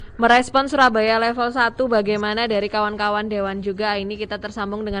Merespon Surabaya level 1 bagaimana dari kawan-kawan Dewan juga. Ini kita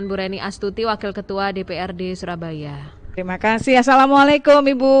tersambung dengan Bu Reni Astuti, Wakil Ketua DPRD Surabaya. Terima kasih. Assalamualaikum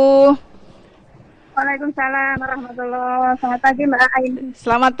Ibu. Waalaikumsalam warahmatullahi wabarakatuh. Selamat pagi Mbak Aini.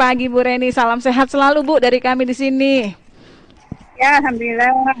 Selamat pagi Bu Reni. Salam sehat selalu Bu dari kami di sini. Ya,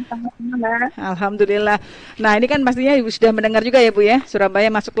 alhamdulillah. Sama-sama Mbak. Alhamdulillah. Nah, ini kan pastinya Ibu sudah mendengar juga ya Bu ya. Surabaya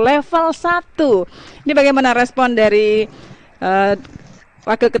masuk level 1. Ini bagaimana respon dari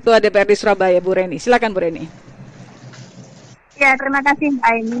Wakil Ketua DPRD Surabaya Bu Reni? Silakan Bu Reni. Ya, terima kasih Mbak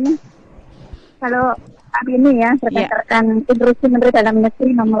Aini. Kalau hari ini ya, berdasarkan Instruksi Menteri Dalam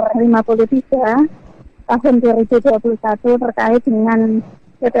Negeri Nomor 53 Tahun 2021 terkait dengan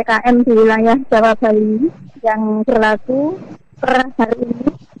PPKM di wilayah Jawa Bali yang berlaku per hari ini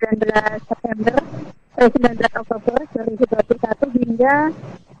 19 September 19 Oktober 2021 hingga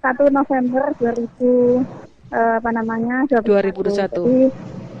 1 November 2021. Jadi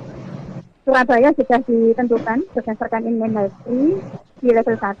Surabaya sudah ditentukan berdasarkan Inmendagri di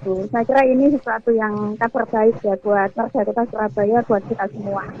level 1. Saya kira ini sesuatu yang kabar baik ya buat warga kota Surabaya, buat kita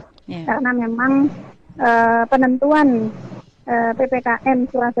semua. Karena memang penentuan PPKM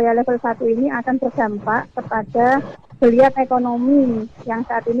Surabaya level 1 ini akan berdampak kepada geliat ekonomi yang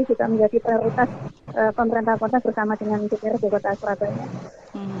saat ini juga menjadi prioritas pemerintah kota bersama dengan DPRD Kota Surabaya.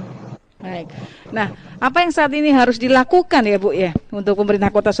 Baik. Nah, apa yang saat ini harus dilakukan ya Bu ya untuk pemerintah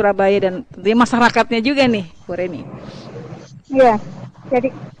Kota Surabaya dan tentunya masyarakatnya juga nih, Bu Reni? Iya.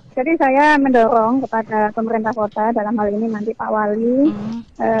 Jadi saya mendorong kepada pemerintah kota dalam hal ini nanti Pak Wali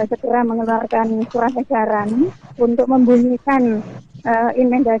segera mengeluarkan surat edaran untuk membunyikan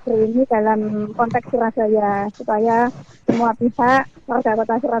Inmendagri ini dalam konteks Surabaya supaya semua pihak warga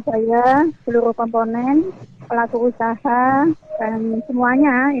kota Surabaya, seluruh komponen, pelaku usaha dan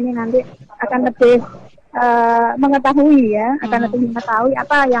semuanya ini nanti akan lebih mengetahui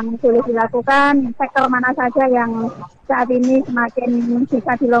apa yang boleh dilakukan, sektor mana saja yang saat ini semakin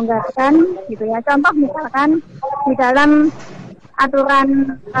bisa dilonggarkan gitu ya. Contoh misalkan di dalam aturan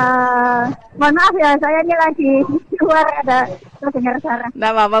mohon maaf ya, saya ini lagi di luar ada terdengar suara.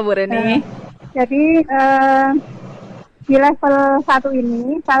 Nggak apa-apa Bu Reni. Jadi di level 1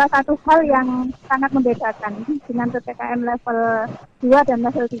 ini salah satu hal yang sangat membedakan dengan PPKM level 2 dan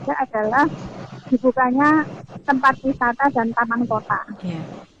level 3 adalah dibukanya tempat wisata dan taman kota.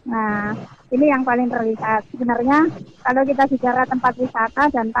 Nah, ini yang paling terlihat. Sebenarnya kalau kita bicara tempat wisata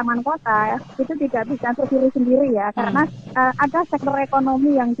dan taman kota, itu tidak bisa berdiri sendiri ya, karena ada sektor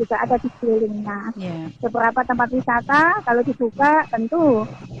ekonomi yang juga ada di sekelilingnya. Beberapa tempat wisata kalau dibuka tentu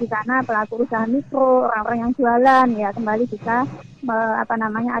di sana pelaku usaha mikro, orang-orang yang jualan ya kembali bisa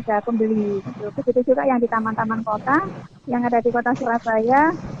ada pembeli. Begitu juga yang di taman-taman kota yang ada di kota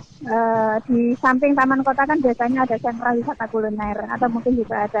Surabaya. Di samping taman kota kan biasanya ada sentra wisata kuliner atau mungkin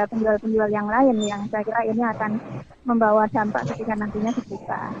juga ada penjual-penjual yang lain yang saya kira ini akan membawa dampak ketika nantinya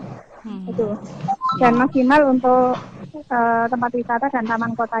dibuka. Itu. Dan maksimal untuk tempat wisata dan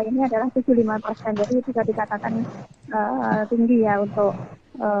taman kota ini adalah 75%. Jadi juga dikatakan tinggi ya untuk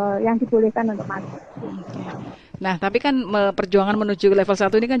yang dibolehkan untuk masuk. Nah, tapi kan perjuangan menuju level 1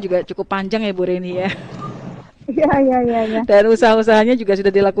 ini kan juga cukup panjang ya Bu Reni ya. Iya. Dan usaha-usahanya juga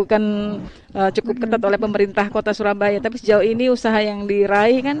sudah dilakukan cukup ketat oleh pemerintah Kota Surabaya. Tapi sejauh ini usaha yang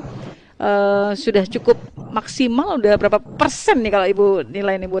diraih kan sudah cukup maksimal. Udah berapa persen nih kalau Ibu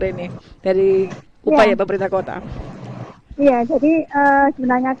nilai nih Bu Reni dari upaya pemerintah kota? Iya, jadi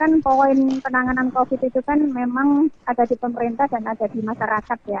sebenarnya kan poin penanganan COVID itu kan memang ada di pemerintah dan ada di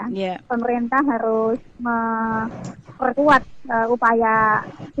masyarakat ya. Pemerintah harus memperkuat upaya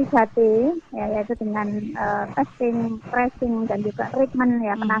 3T ya, yaitu dengan testing, tracing dan juga treatment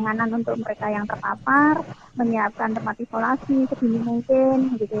ya, penanganan untuk mereka yang terpapar, menyiapkan tempat isolasi sedini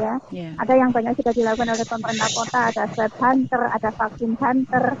mungkin gitu ya. Ada yang banyak sudah dilakukan oleh pemerintah kota, ada swab hunter, ada vaksin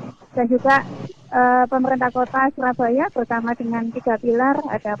hunter, dan juga pemerintah kota Surabaya bersama dengan 3 pilar,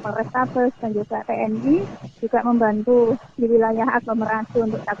 ada Polrestabes dan juga TNI juga membantu di wilayah aglomerasi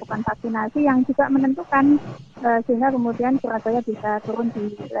untuk cakupan vaksinasi yang juga menentukan sehingga kemudian Surabaya bisa turun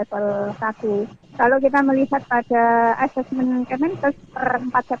di level 1. Kalau kita melihat pada asesmen Kemenkes per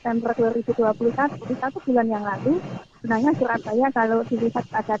 4 September 2021, di 1 bulan yang lalu, sebenarnya Surabaya kalau dilihat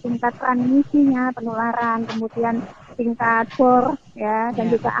pada tingkat transmisinya, penularan, kemudian tingkat bor ya dan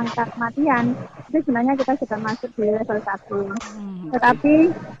juga angka kematian, itu sebenarnya kita sudah masuk di level 1. Tetapi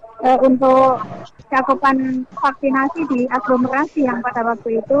untuk cakupan vaksinasi di aglomerasi yang pada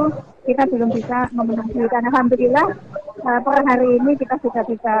waktu itu kita belum bisa memenuhi. Dan alhamdulillah per hari ini kita sudah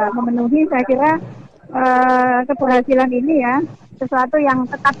bisa memenuhi. Saya kira keberhasilan ini ya sesuatu yang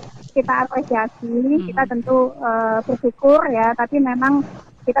tetap kita apresiasi. Kita tentu bersyukur ya, tapi memang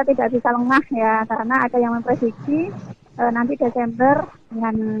kita tidak bisa lengah ya, karena ada yang memprediksi nanti Desember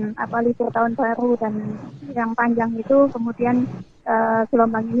dengan libur tahun baru dan yang panjang itu kemudian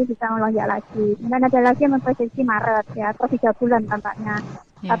gelombang ini bisa melonjak lagi. Dan ada lagi yang memprediksi Maret ya, atau 3 bulan tampaknya.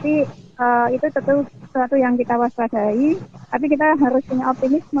 Tapi itu tentu sesuatu yang kita waspadai, tapi kita harus punya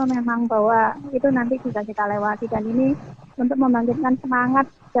optimisme memang bahwa itu nanti bisa kita lewati, dan ini untuk membangkitkan semangat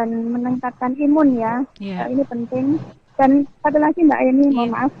dan meningkatkan imun ya. Ini penting. Dan satu lagi Mbak Eni,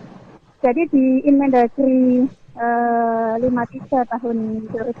 mohon maaf. Jadi di Inmendagri 53 tahun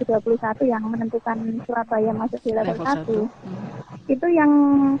 2021 yang menentukan Surabaya masuk di level 1, itu yang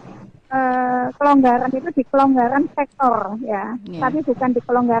kelonggaran itu di kelonggaran sektor ya, tapi bukan di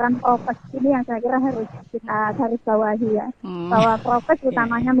kelonggaran prokes. Ini yang saya kira harus kita garis bawahi ya, bahwa prokes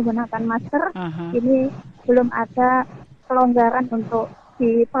utamanya menggunakan masker, ini belum ada kelonggaran untuk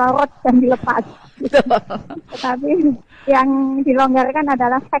dipelorot dan dilepas. Tetapi yang dilonggarkan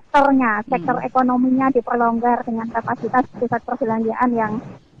adalah sektornya, sektor ekonominya diperlonggar dengan kapasitas pusat perbelanjaan yang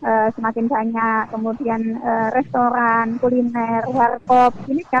semakin banyak, kemudian restoran, kuliner, warkop,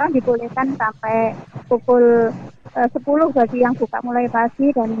 ini sekarang dibolehkan sampai pukul 10 bagi yang buka mulai pagi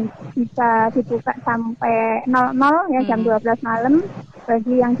dan bisa dibuka sampai 00 ya, jam 12 malam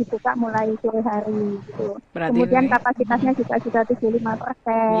bagi yang dibuka mulai sore hari gitu. Kemudian kapasitasnya juga sudah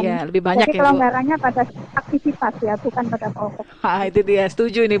 75%. Iya, lebih banyak. Jadi ya, kelonggarannya pada aktivitas ya, bukan pada prokes. Itu dia,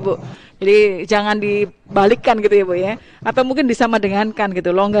 setuju nih Bu. Jadi jangan dibalikkan gitu ya Bu ya. Atau mungkin disama dengankan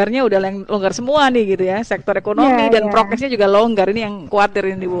gitu. Longgarnya udah longgar semua nih gitu ya. Sektor ekonomi dan prokesnya juga longgar. Ini yang khawatir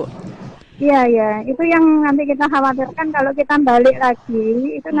ini Bu. Iya, itu yang nanti kita khawatirkan kalau kita balik lagi,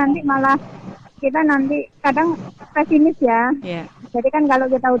 itu nanti malah kita nanti kadang pesimis ya. Jadi kan kalau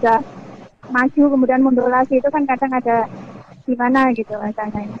kita udah maju kemudian mundur lagi, itu kan kadang ada gimana gitu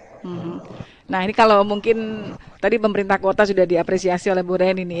rasanya. Nah ini kalau mungkin tadi pemerintah kota sudah diapresiasi oleh Bu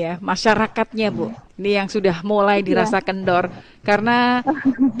Reni nih ya, masyarakatnya Bu, ini yang sudah mulai dirasa kendor karena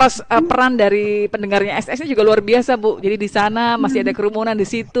pas peran dari pendengarnya SS ini juga luar biasa Bu. Jadi di sana masih ada kerumunan di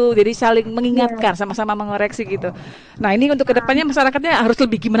situ, jadi saling mengingatkan, sama-sama mengoreksi gitu. Nah ini untuk kedepannya masyarakatnya harus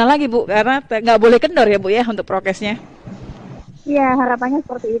lebih gimana lagi Bu, karena nggak boleh kendor ya Bu ya untuk prokesnya. Iya, harapannya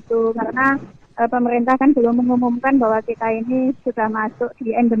seperti itu karena pemerintah kan belum mengumumkan bahwa kita ini sudah masuk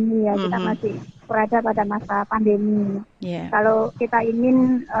di endemi ya, kita masih berada pada masa pandemi. Kalau kita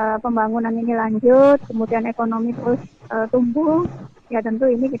ingin pembangunan ini lanjut, kemudian ekonomi terus tumbuh, ya tentu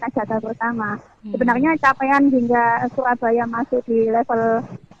ini kita jaga bersama. Sebenarnya capaian hingga Surabaya masuk di level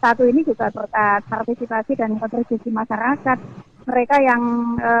 1 ini juga berkat partisipasi dan kontribusi masyarakat. Mereka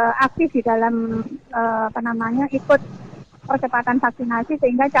yang aktif di dalam ikut percepatan vaksinasi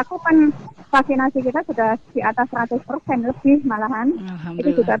sehingga cakupan vaksinasi kita sudah di atas 100% lebih malahan.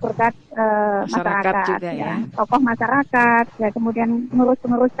 Itu juga berkat masyarakat juga, ya. Tokoh masyarakat ya, kemudian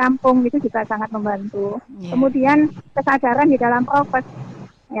pengurus-pengurus kampung itu juga sangat membantu. Kemudian kesadaran di dalam prokes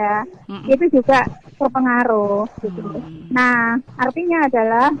ya, itu juga berpengaruh gitu. Nah, artinya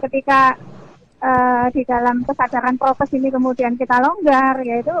adalah ketika di dalam kesadaran prokes ini kemudian kita longgar,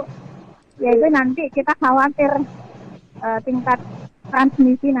 yaitu nanti kita khawatir tingkat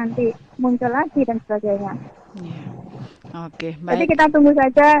transmisi nanti muncul lagi dan sebagainya. Oke, baik. Jadi kita tunggu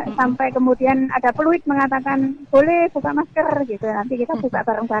saja sampai kemudian ada peluit mengatakan boleh buka masker gitu. Nanti kita buka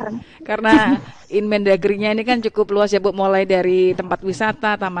bareng-bareng. Karena Inmendagrinya ini kan cukup luas ya Bu, mulai dari tempat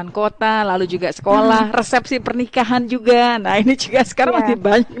wisata, taman kota, lalu juga sekolah, resepsi pernikahan juga. Nah ini juga sekarang masih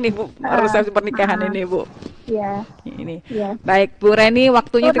banyak nih Bu, resepsi pernikahan ini Bu. Iya. Ini. Baik Bu Reni,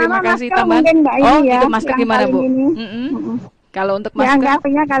 waktunya terima kasih tambahan. Itu masker gimana Bu? Kalau untuk masker? Ya,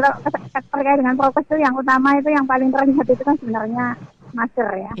 artinya kalau terkait dengan prokes itu yang utama itu yang paling terlihat itu kan sebenarnya masker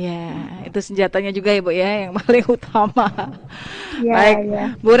ya. Ya, itu senjatanya juga ya Bu ya, yang paling utama. Baik,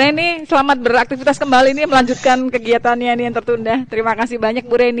 Bu Reni, selamat beraktivitas kembali nih, melanjutkan kegiatannya ini yang tertunda. Terima kasih banyak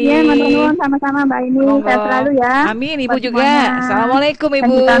Bu Reni. Iya, matur sama-sama Mbak Ini. Sehat selalu ya. Amin, Ibu juga. Assalamualaikum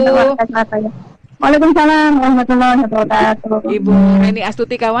Ibu. Waalaikumsalam warahmatullahi wabarakatuh. Ibu Reni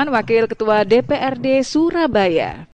Astuti kawan, Wakil Ketua DPRD Surabaya.